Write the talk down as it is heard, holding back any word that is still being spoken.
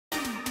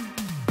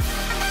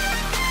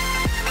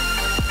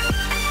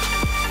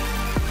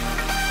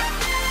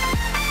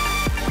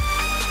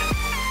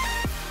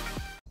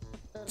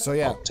So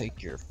yeah, I'll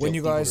take your when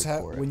you guys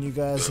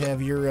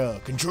have your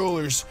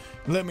controllers,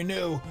 let me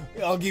know.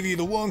 I'll give you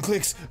the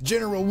One.Click's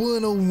General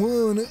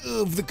 101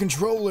 of the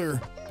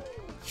controller.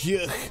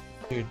 Yuck.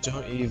 Dude,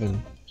 don't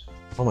even.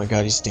 Oh my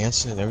god, he's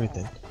dancing and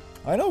everything.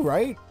 I know,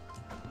 right?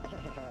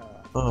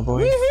 Oh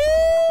boy.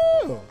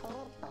 Woohoo!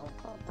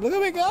 Look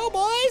at me go,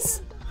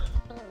 boys!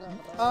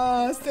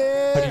 How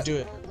do you do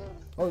it?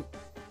 Oh,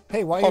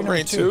 hey, why are you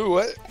number 2?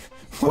 What?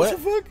 What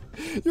the fuck?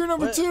 You're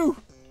number 2.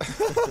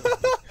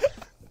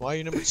 Why are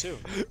you number 2?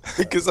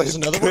 Because I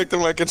connected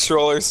my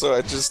controller, so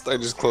I just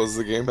closed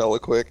the game hella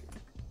quick.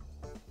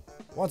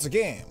 Once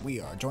again, we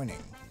are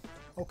joining.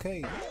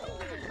 Okay.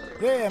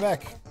 Yeah, I'm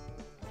back.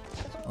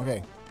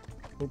 Okay.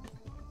 Oop.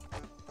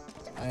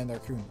 And they're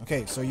coon.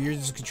 Okay, so you're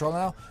just control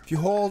now. If you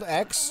hold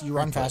X, you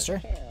run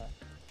faster.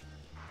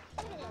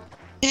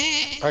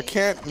 I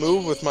can't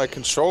move with my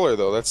controller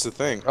though. That's the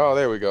thing. Oh,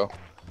 there we go.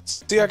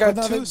 See, I got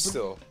 2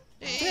 still.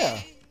 Yeah.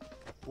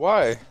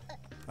 Why?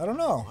 I don't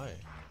know. Why?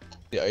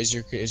 Yeah, is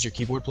your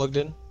keyboard plugged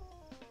in?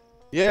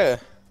 Yeah.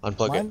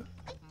 Unplug it.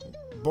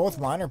 Both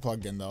mine are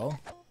plugged in though.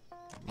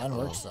 Mine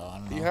works though. I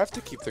don't know. You have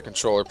to keep the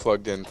controller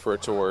plugged in for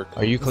it to work.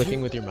 Are you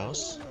clicking with your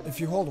mouse? If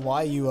you hold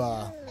Y, you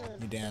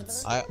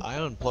dance. I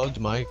unplugged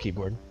my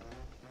keyboard.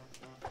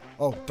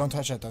 Oh, don't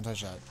touch that. Don't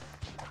touch that.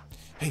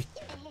 Hey,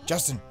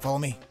 Justin, follow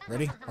me.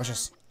 Ready? Watch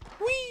this.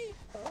 Whee!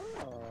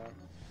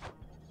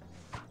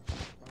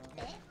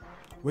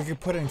 We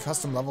could put in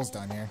custom levels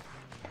down here.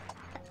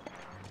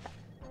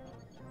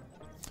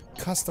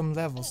 Custom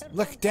levels.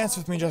 Look, dance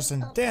with me,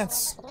 Justin.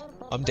 Dance.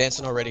 I'm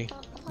dancing already.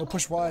 No,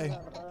 push Y.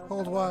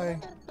 Hold Y.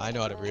 I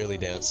know how to really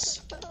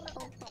dance.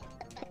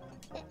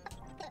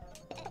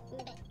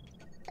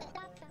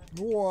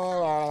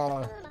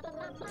 Whoa.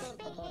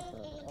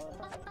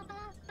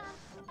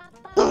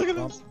 Look at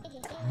this.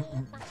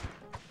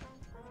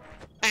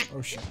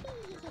 Oh shit.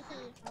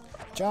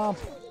 Jump.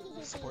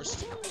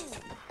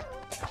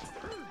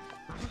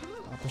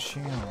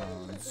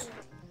 Options.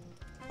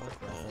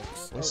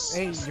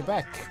 Hey, you're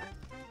back.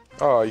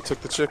 Oh, you took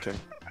the chicken.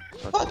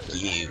 Fuck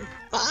you.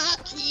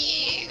 Fuck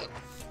you.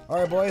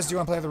 Alright boys, do you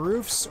want to play the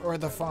roofs or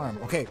the farm?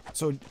 Okay,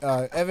 so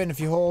Evan, if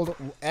you hold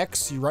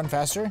X, you run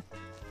faster.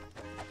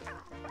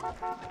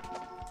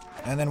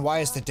 And then Y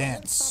is to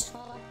dance.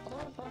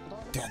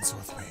 Dance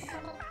with me.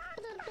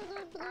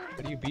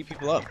 How do you beat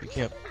people up? You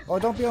can't. Oh,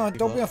 don't be on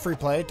free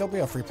play. Don't be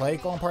on free play.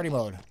 Go on party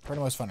mode.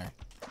 Party mode's funner.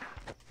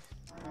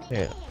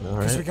 Yeah. All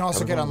right. Because we can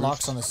also get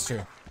unlocks on this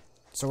too.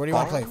 So what do you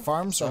want to play?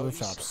 Farms or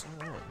rooftops?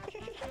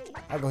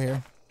 I'll go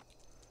here.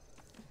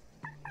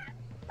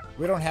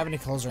 We don't have any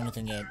clothes or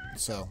anything yet,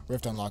 so we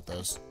have to unlock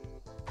those.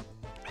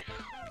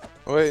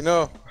 Wait,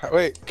 no.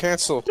 Wait,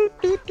 cancel. Well,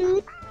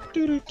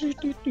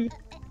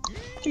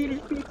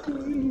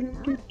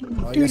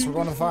 I guess we're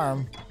going to the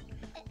farm.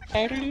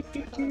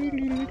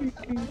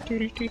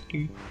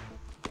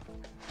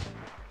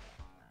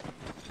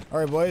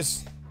 Alright,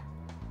 boys.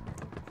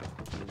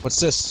 What's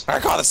this? I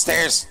got the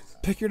stairs.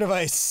 Pick your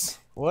device.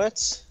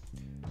 What?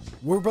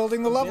 We're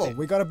building the level.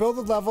 We gotta build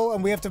the level,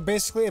 and we have to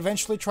basically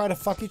eventually try to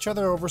fuck each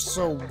other over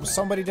so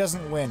somebody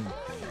doesn't win.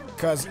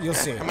 Cause you'll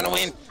see. I'm gonna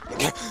win.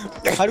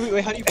 How do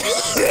you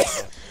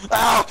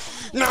Ah!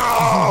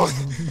 No!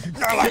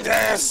 Not like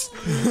this!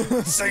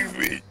 Save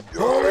me!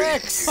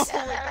 Rex!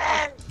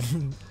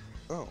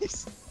 Oh.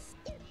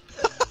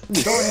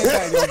 Don't hit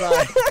that, you'll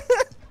die.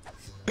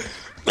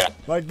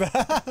 Like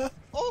that.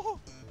 Oh!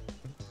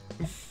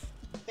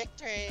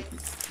 Victory!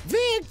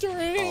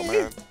 Victory! Oh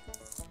man.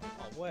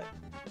 Oh, what?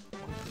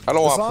 I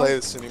don't want to play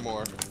this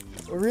anymore.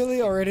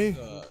 Really? Already?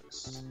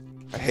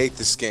 I hate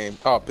this game.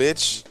 Oh,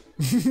 bitch.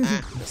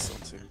 Listen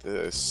to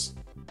this.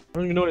 I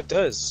don't even know what it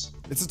does.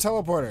 It's a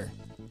teleporter.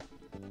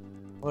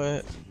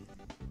 What?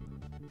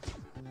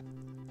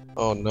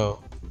 Oh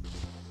no.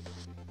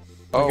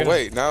 Oh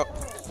wait, now.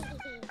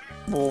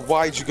 Well,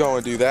 why'd you go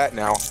and do that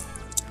now?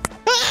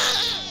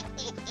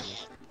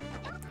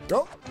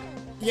 Go.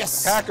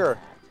 Yes. Hacker.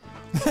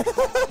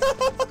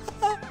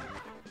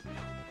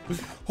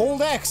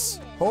 Hold X.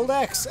 Hold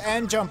X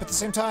and jump at the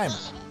same time.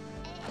 Oh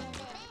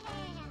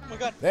my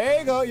god. There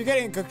you go. You're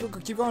getting it. Go,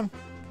 keep going.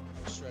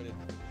 Shredded.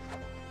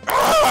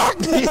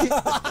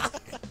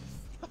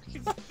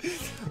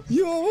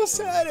 You almost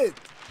had it.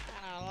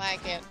 I don't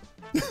like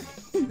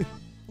it.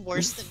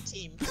 Worse than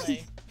team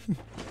play.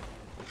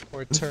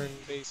 Or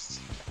turn-based.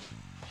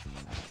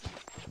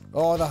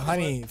 Oh, the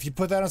honey. If you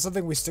put that on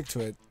something, we stick to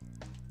it.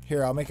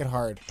 Here, I'll make it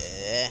hard.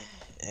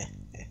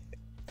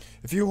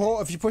 If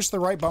you push the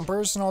right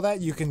bumpers and all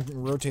that, you can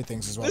rotate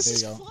things as well. This there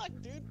is you go.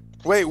 fucked, dude.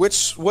 Wait,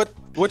 which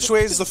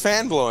way is the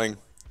fan blowing?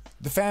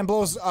 The fan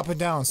blows up and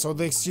down, so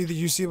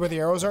you see where the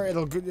arrows are.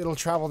 It'll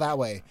travel that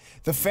way.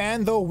 The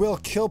fan though will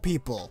kill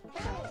people.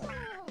 Oh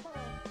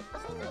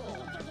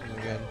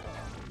my god.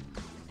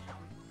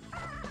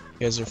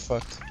 You guys are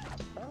fucked.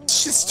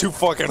 Shit's too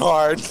fucking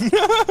hard.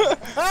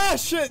 Ah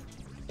shit!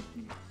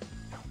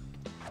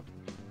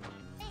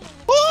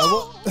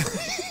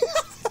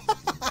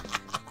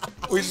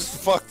 We just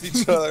fucked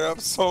each other up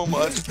so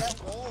much.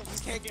 That wall, we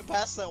can't get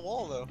past that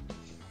wall though.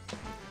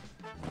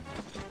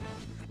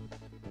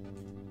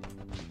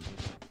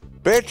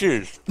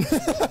 Bitches!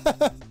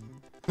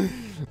 We're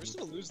just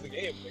gonna lose the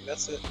game. Like,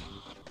 that's it.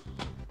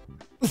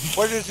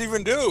 What does this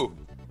even do?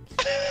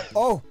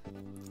 Oh,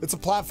 it's a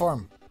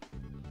platform.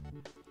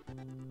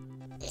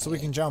 So we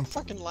can jump.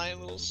 Fucking lying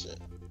little shit.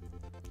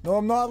 No,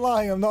 I'm not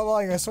lying. I'm not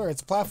lying. I swear,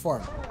 it's a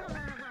platform.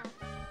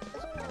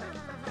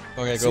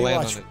 Okay, See, go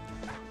land watch. on it.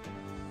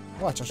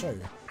 Watch, I'll show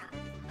you.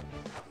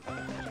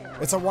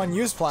 It's a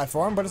one-use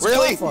platform, but it's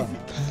Really? a platform.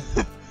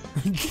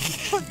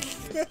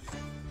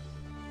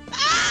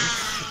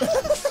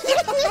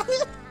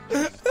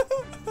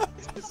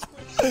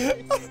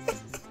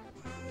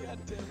 God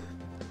damn it.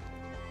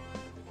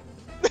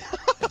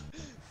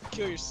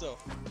 Kill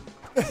yourself.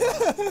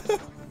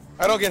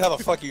 I don't get how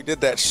the fuck you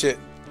did that shit.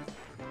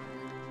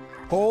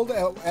 Hold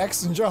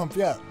X and jump,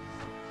 yeah.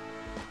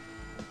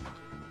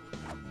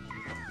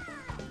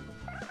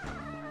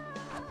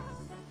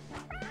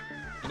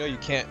 You know you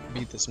can't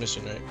beat this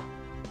mission, right?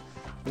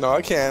 No,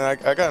 I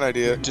can't. I got an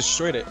idea. You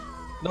destroyed it.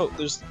 No,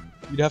 there's.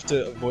 You'd have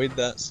to avoid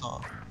that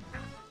song.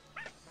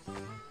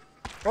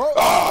 Oh!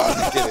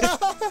 Ah, you did it.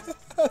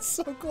 That's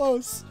so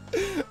close.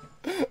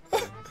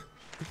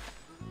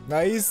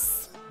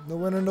 Nice. No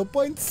winner, no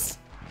points.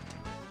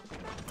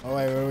 Oh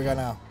wait, what do we got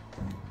now?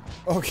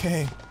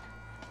 Okay.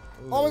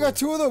 Oh, we got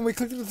two of them. We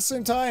clicked it at the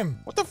same time.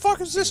 What the fuck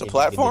is this? A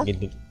platform?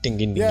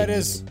 Yeah, it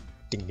is.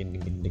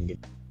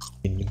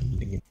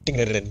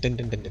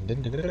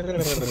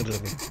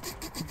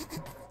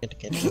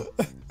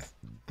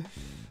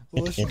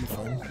 Well, this should be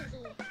fun.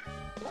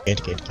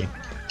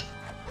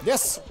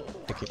 Yes.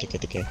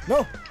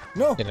 No.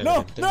 No.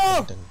 No.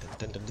 No.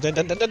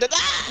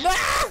 No.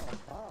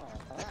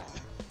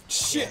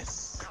 Shit.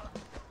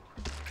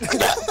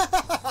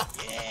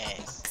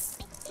 Yes.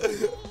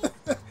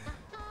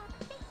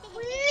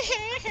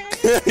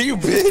 You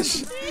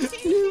bitch!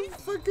 You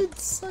fucking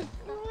suck.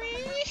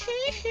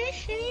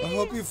 I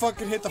hope you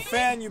fucking hit the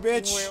fan, you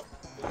bitch.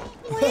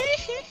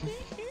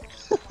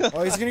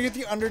 Oh, he's gonna get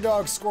the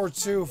underdog score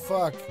too.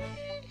 Fuck.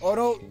 Oh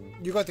no,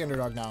 you got the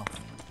underdog now.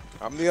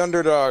 I'm the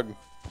underdog.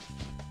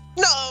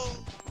 No!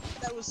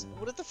 That was.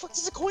 What the fuck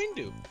does a coin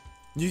do?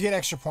 You get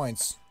extra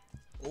points.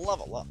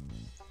 Level up.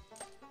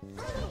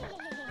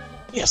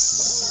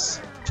 Yes!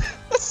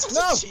 That's such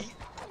No! a cheat.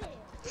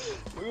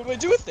 What do I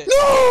do with it?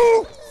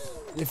 No!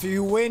 If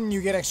you win,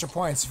 you get extra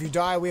points. If you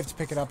die, we have to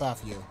pick it up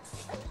after you.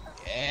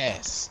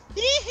 Yes.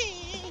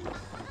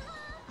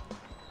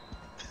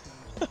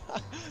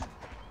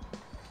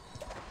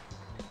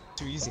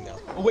 Too easy now.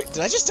 Oh wait, did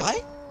I just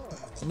die?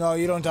 No,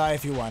 you don't die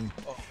if you won.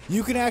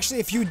 You can actually,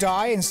 if you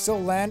die and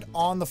still land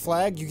on the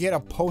flag, you get a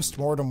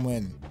post-mortem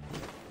win.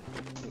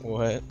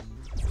 What?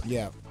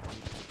 Yeah.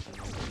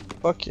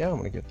 Fuck yeah, I'm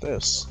gonna get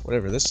this.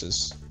 Whatever this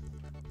is.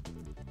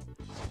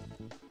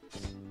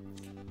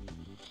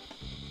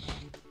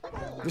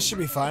 This should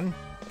be fun.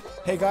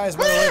 Hey guys,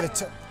 by the way,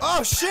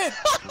 oh shit!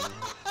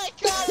 I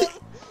got him!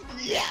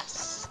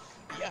 Yes!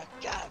 Yeah,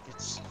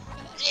 garbage.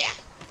 Yeah!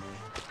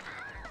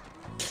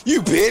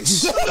 You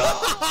bitch!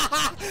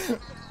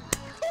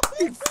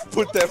 You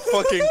put that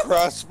fucking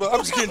crossbow. I'm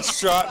just getting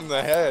shot in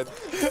the head.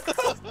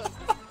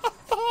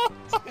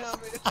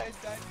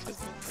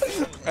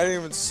 I didn't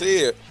even see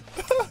it.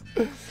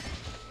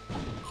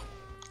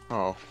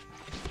 Oh.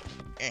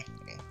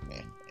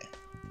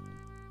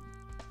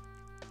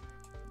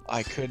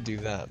 I could do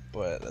that,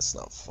 but that's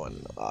not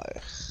fun.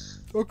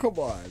 Oh come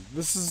on,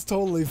 this is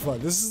totally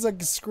fun. This is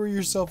like a screw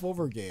yourself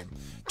over game.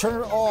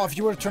 Turn it. Oh, if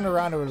you would have turned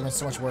around, it would have been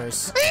so much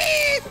worse.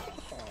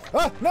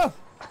 Ah, no!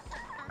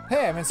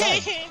 Hey, I'm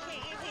inside.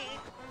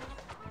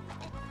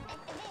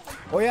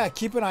 Oh yeah,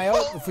 keep an eye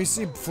out. If we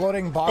see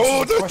floating boxes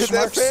with question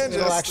marks,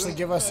 it'll actually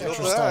give us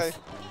extra stuff.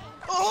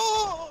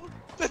 Oh!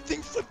 That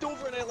thing flipped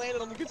over and I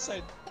landed on the good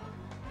side.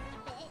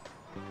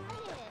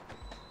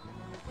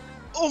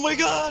 Oh my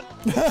god!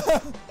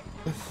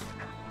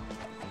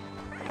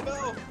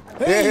 No!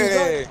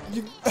 Hey!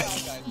 You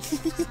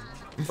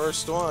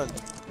First one.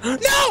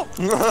 No!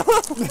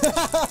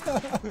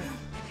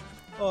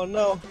 Oh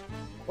no.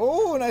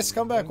 Oh, nice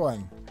comeback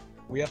one.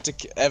 We have to,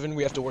 Evan,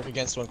 we have to work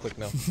against One.Click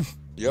now.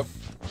 Yep.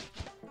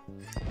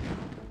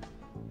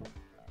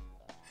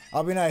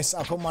 I'll be nice.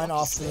 I'll put mine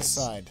off to the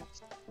side.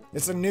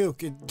 It's a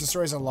nuke. It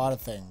destroys a lot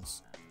of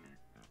things.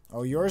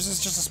 Oh, yours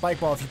is just a spike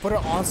ball. If you put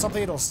it on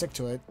something, it'll stick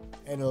to it,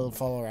 and it'll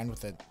follow around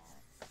with it.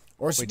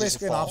 Or it's Wait, does it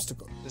basically an fall?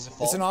 obstacle. Does it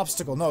fall? It's an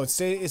obstacle. No, it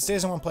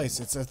stays in one place.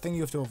 It's a thing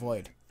you have to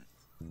avoid.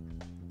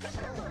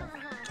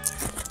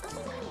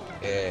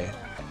 Yeah.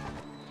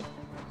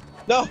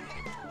 No!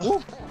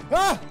 Woo.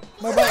 Ah!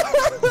 My butt!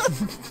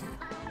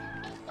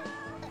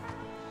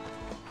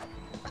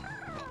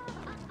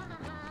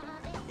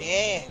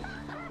 Yeah!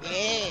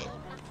 Yeah!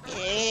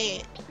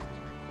 Yeah!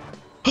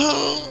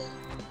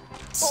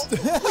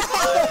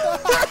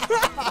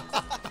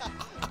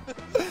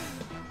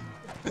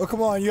 Oh,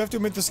 come on. You have to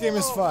admit this game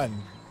is fun.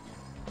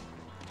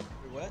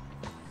 What?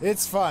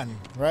 It's fun,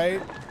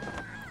 right?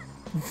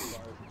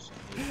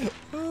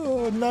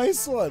 Oh,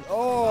 nice one.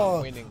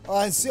 Oh, winning.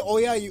 see. Oh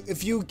yeah,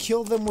 if you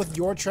kill them with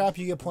your trap,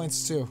 you get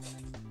points too.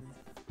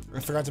 I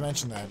forgot to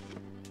mention that.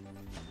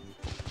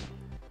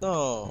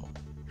 No.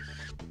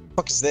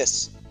 Fuck is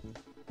this?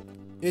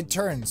 It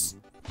turns.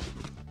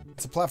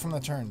 It's a platform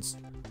that turns.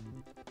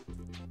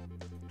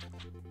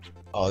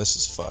 Oh, this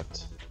is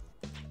fucked.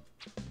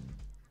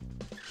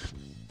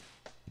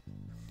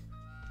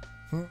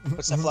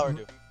 What's that flower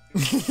do?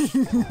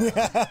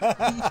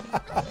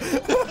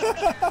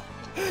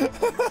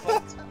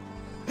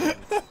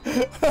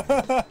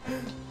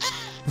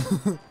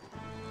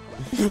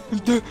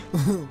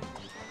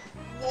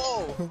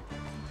 Whoa!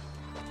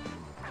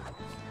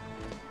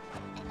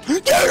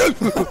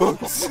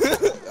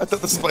 I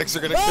thought the spikes are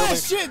gonna kill me.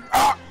 Shit!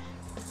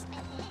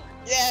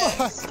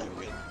 Yes!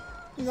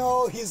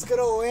 No, he's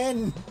gonna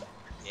win.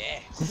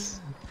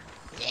 Yes!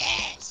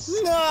 Yes!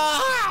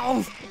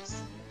 No!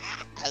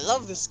 I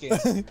love this game.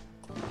 I'm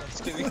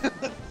just kidding.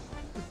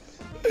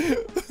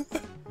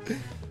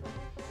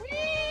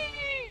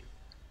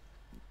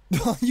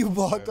 You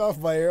blocked off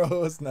my arrow. It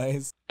was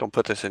nice. Don't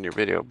put this in your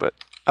video, but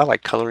I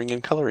like coloring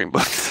in coloring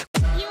books.